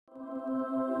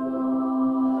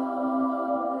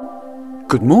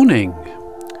Good morning.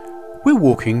 We're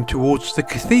walking towards the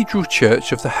Cathedral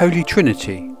Church of the Holy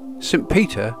Trinity, St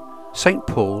Peter, St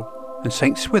Paul and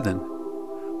St Swithin,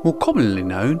 more commonly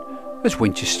known as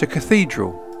Winchester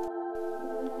Cathedral.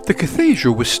 The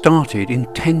cathedral was started in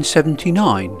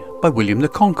 1079 by William the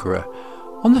Conqueror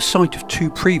on the site of two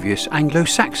previous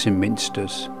Anglo-Saxon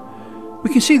minsters.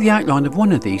 We can see the outline of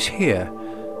one of these here.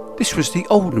 This was the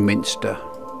Old Minster.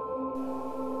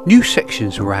 New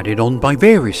sections were added on by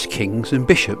various kings and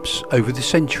bishops over the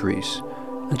centuries,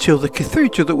 until the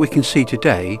cathedral that we can see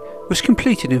today was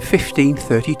completed in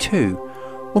 1532,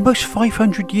 almost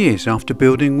 500 years after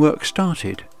building work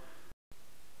started.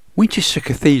 Winchester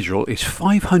Cathedral is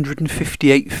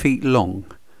 558 feet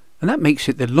long, and that makes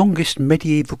it the longest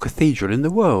medieval cathedral in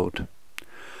the world.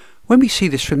 When we see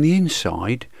this from the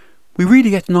inside, we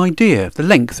really get an idea of the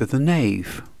length of the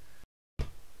nave.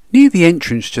 Near the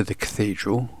entrance to the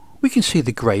cathedral, we can see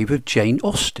the grave of Jane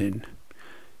Austen.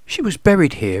 She was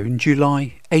buried here in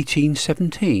July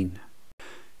 1817.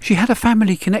 She had a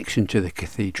family connection to the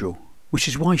cathedral, which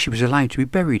is why she was allowed to be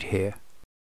buried here.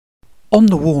 On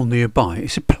the wall nearby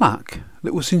is a plaque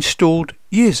that was installed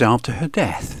years after her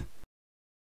death.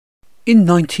 In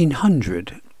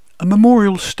 1900, a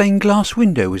memorial stained glass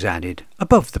window was added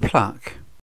above the plaque.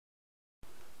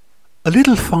 A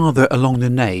little farther along the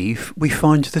nave we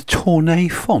find the Tournai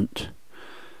font.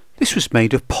 This was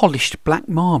made of polished black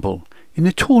marble in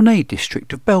the Tournai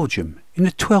district of Belgium in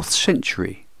the 12th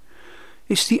century.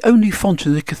 It's the only font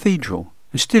in the cathedral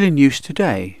and still in use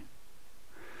today.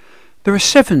 There are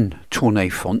 7 Tournai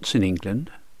fonts in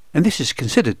England, and this is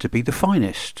considered to be the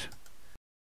finest.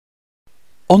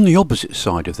 On the opposite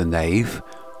side of the nave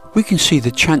we can see the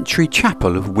chantry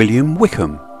chapel of William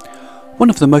Wykeham, one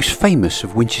of the most famous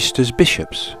of Winchester's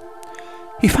bishops.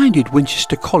 He founded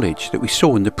Winchester College that we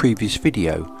saw in the previous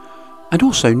video, and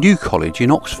also New College in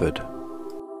Oxford.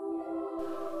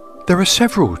 There are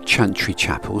several chantry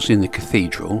chapels in the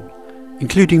cathedral,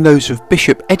 including those of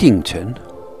Bishop Eddington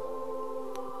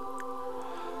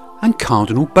and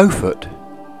Cardinal Beaufort,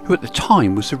 who at the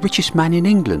time was the richest man in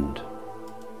England.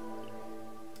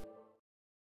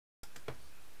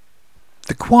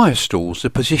 The choir stalls are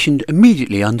positioned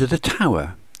immediately under the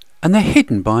tower, and they're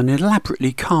hidden by an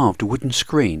elaborately carved wooden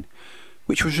screen,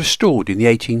 which was restored in the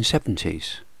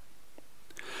 1870s.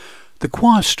 The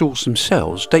choir stalls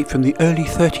themselves date from the early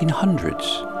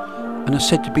 1300s and are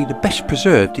said to be the best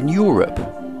preserved in Europe.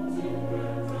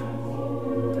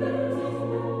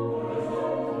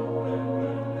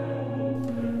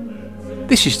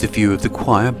 This is the view of the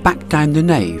choir back down the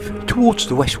nave towards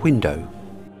the west window.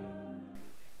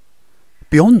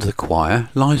 Beyond the choir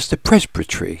lies the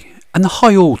presbytery and the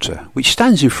high altar, which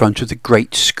stands in front of the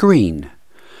great screen.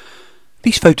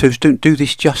 These photos don't do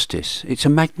this justice. It's a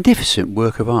magnificent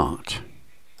work of art.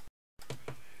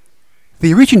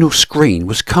 The original screen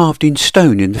was carved in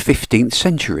stone in the 15th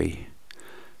century.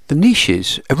 The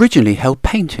niches originally held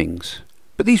paintings,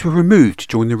 but these were removed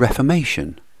during the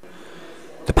Reformation.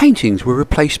 The paintings were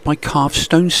replaced by carved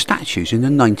stone statues in the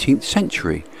 19th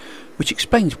century, which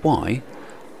explains why,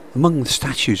 among the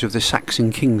statues of the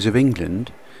Saxon kings of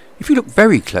England, if you look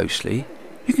very closely,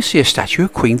 you can see a statue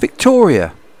of Queen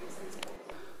Victoria.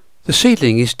 The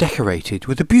ceiling is decorated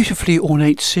with a beautifully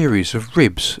ornate series of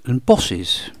ribs and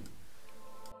bosses.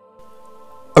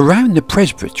 Around the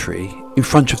presbytery, in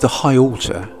front of the high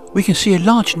altar, we can see a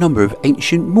large number of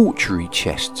ancient mortuary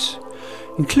chests,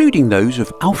 including those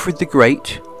of Alfred the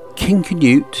Great, King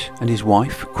Canute and his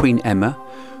wife, Queen Emma,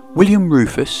 William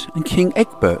Rufus and King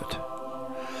Egbert.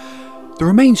 The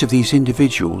remains of these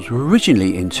individuals were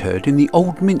originally interred in the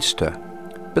Old Minster,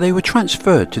 but they were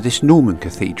transferred to this Norman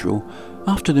cathedral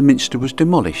after the minster was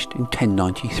demolished in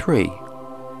 1093.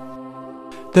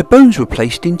 Their bones were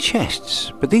placed in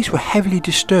chests, but these were heavily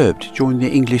disturbed during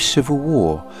the English Civil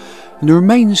War, and the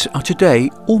remains are today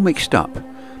all mixed up,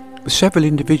 with several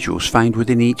individuals found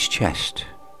within each chest.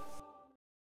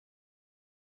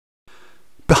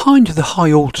 Behind the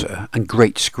high altar and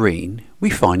great screen we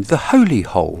find the Holy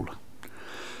Hole.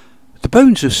 The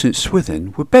bones of St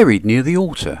Swithin were buried near the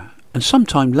altar, and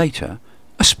sometime later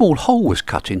a small hole was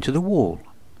cut into the wall.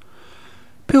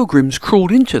 Pilgrims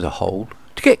crawled into the hole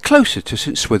to get closer to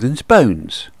St Swithin's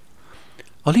bones.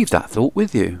 I'll leave that thought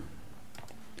with you.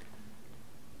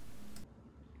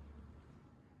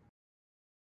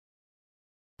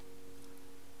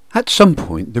 At some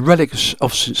point the relics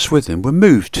of St Swithin were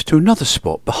moved to another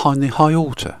spot behind the high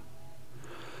altar.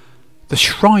 The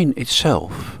shrine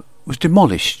itself was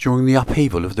demolished during the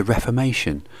upheaval of the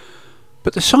Reformation,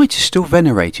 but the site is still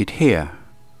venerated here.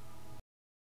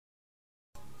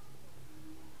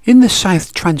 In the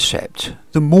south transept,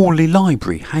 the Morley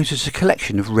Library houses a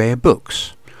collection of rare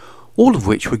books, all of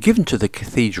which were given to the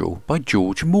cathedral by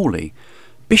George Morley,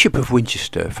 Bishop of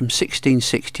Winchester from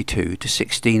 1662 to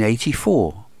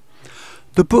 1684.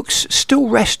 The books still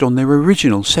rest on their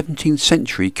original 17th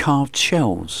century carved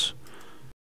shelves.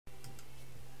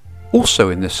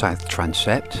 Also in the south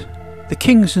transept, the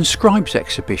Kings and Scribes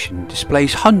exhibition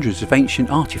displays hundreds of ancient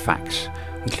artefacts,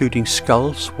 including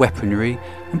skulls, weaponry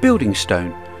and building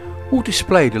stone, all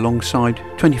displayed alongside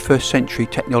 21st century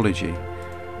technology.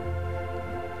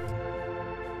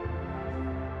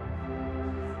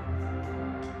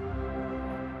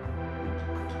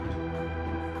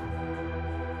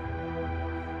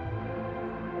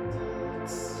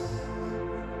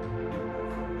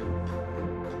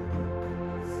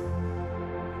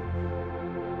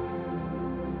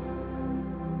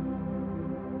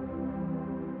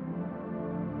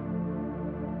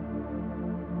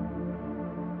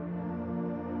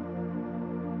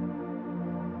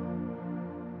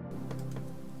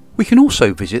 We can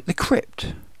also visit the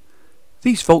crypt.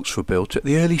 These vaults were built at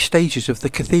the early stages of the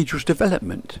cathedral's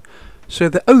development, so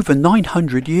they're over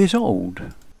 900 years old.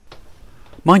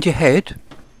 Mind your head.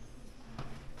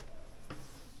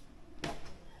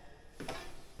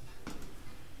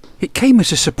 It came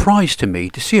as a surprise to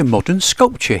me to see a modern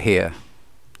sculpture here.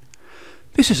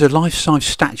 This is a life-size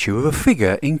statue of a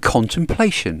figure in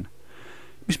contemplation.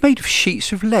 It was made of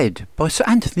sheets of lead by Sir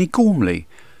Anthony Gormley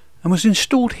and was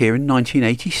installed here in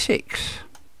 1986.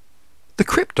 The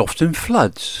crypt often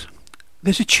floods.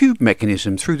 There's a tube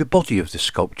mechanism through the body of the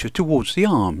sculpture towards the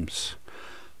arms.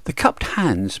 The cupped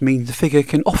hands mean the figure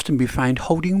can often be found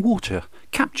holding water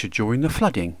captured during the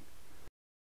flooding.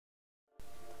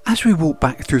 As we walk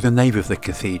back through the nave of the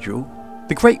cathedral,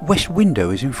 the great west window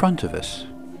is in front of us.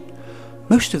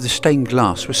 Most of the stained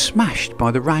glass was smashed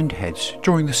by the Roundheads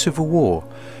during the Civil War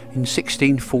in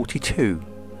 1642.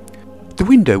 The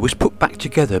window was put back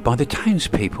together by the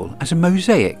townspeople as a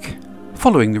mosaic,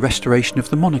 following the restoration of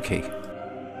the monarchy.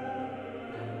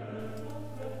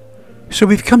 So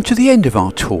we've come to the end of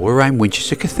our tour around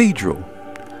Winchester Cathedral.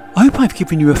 I hope I've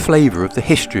given you a flavour of the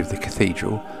history of the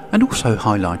cathedral and also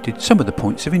highlighted some of the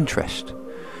points of interest.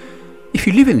 If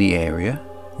you live in the area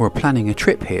or are planning a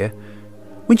trip here,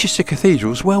 Winchester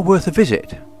Cathedral is well worth a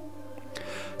visit.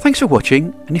 Thanks for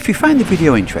watching, and if you found the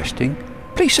video interesting,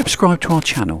 please subscribe to our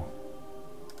channel.